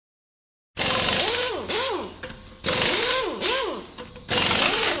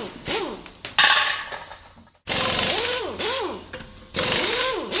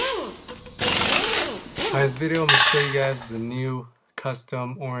In this video, I'm going to show you guys the new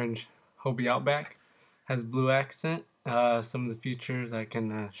custom orange Hobie Outback. Has blue accent. Some of the features I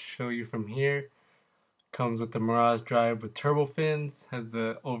can show you from here. Comes with the Mirage drive with turbo fins. Has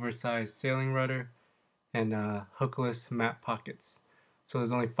the oversized sailing rudder and hookless map pockets. So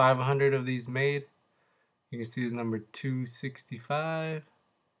there's only 500 of these made. You can see it's number 265.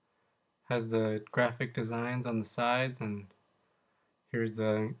 Has the graphic designs on the sides, and here's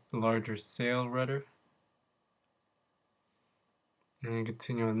the larger sail rudder. And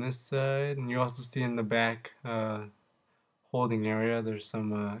continue on this side, and you also see in the back holding area there's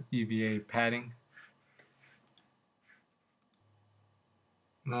some EVA padding.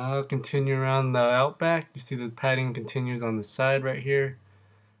 Now I'll continue around the Outback. You see the padding continues on the side right here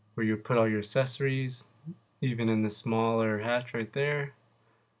where you put all your accessories, even in the smaller hatch right there.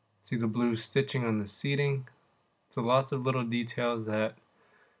 See the blue stitching on the seating. So lots of little details that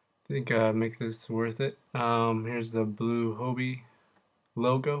I think make this worth it. Here's the blue Hobie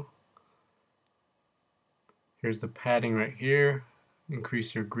logo. Here's the padding right here.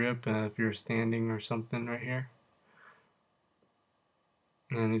 Increase your grip if you're standing or something right here.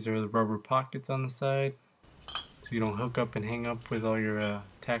 And these are the rubber pockets on the side, so you don't hook up and hang up with all your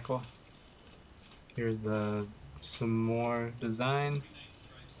tackle. Here's some more design.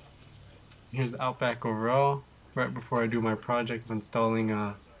 Here's the Outback overall. Right before I do my project of installing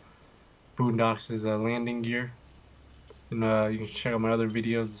Boondocks' landing gear. And you can check out my other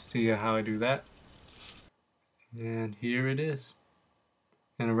videos to see how I do that. And here it is.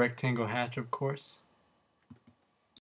 And a rectangle hatch, of course.